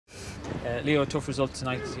Leo, tough result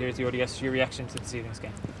tonight here at the RDS. Your reaction to this evening's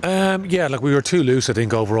game? Yeah, like we were too loose, I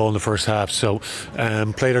think, overall in the first half. So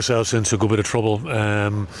played ourselves into a good bit of trouble.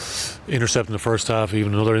 Intercept in the first half,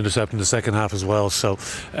 even another intercept in the second half as well. So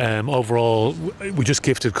overall, we just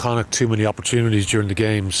gifted Connacht too many opportunities during the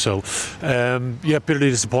game. So yeah, bitterly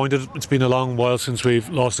disappointed. It's been a long while since we've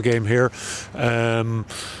lost a game here.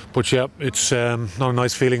 But yeah, it's not a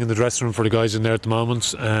nice feeling in the dressing room for the guys in there at the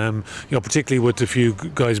moment. You know, particularly with a few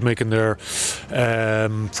guys making their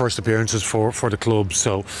first appearances for the club.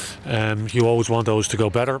 So you always want those to go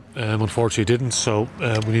better. Unfortunately, didn't. So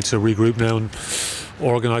we need to regroup now and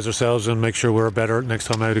organise ourselves and make sure we're better next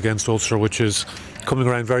time out against Ulster, which is coming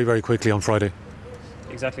around very, very quickly on Friday.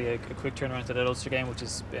 Exactly, a quick turnaround to that Ulster game, which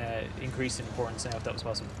is increased in importance now, if that was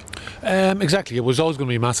possible. Exactly, it was always going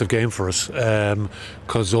to be a massive game for us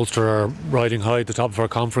because Ulster are riding high at the top of our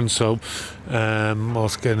conference. So we'll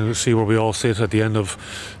see where we all sit at the end of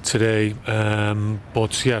today.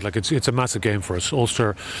 But yeah, like it's a massive game for us.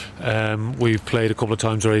 Ulster, we've played a couple of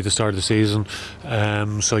times already at the start of the season.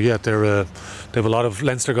 So yeah, they have a lot of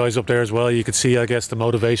Leinster guys up there as well. You could see, I guess, the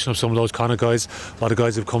motivation of some of those Connacht guys. A lot of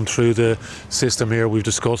guys have come through the system here. We've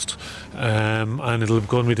discussed, and it'll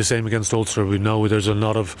going to be the same against Ulster. We know there's a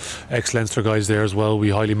lot of ex-Leinster guys there as well.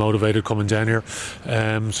 We're highly motivated coming down here.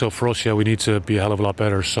 So for us, yeah, we need to be a hell of a lot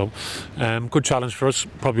better. So good challenge for us,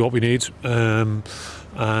 probably what we need. And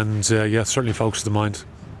yeah, certainly focus the mind.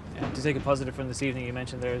 To take a positive from this evening, you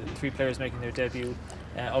mentioned there are 3 players making their debut.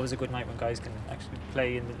 Always a good night when guys can actually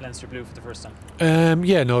play in the Leinster blue for the first time.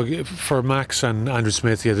 Yeah, no, for Max and Andrew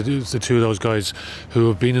Smith, yeah, the 2 of those guys who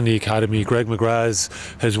have been in the academy. Greg McGrath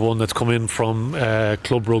has one that's come in from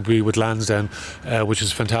club rugby with Lansdowne, which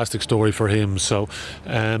is a fantastic story for him. So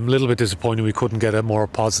a little bit disappointing we couldn't get a more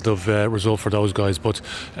positive result for those guys, but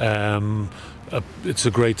it's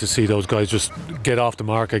great to see those guys just get off the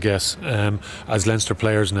mark, I guess, as Leinster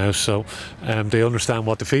players now. So they understand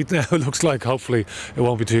what defeat now looks like. Hopefully it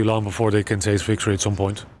won't be too long before they can taste victory at some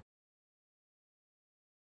point.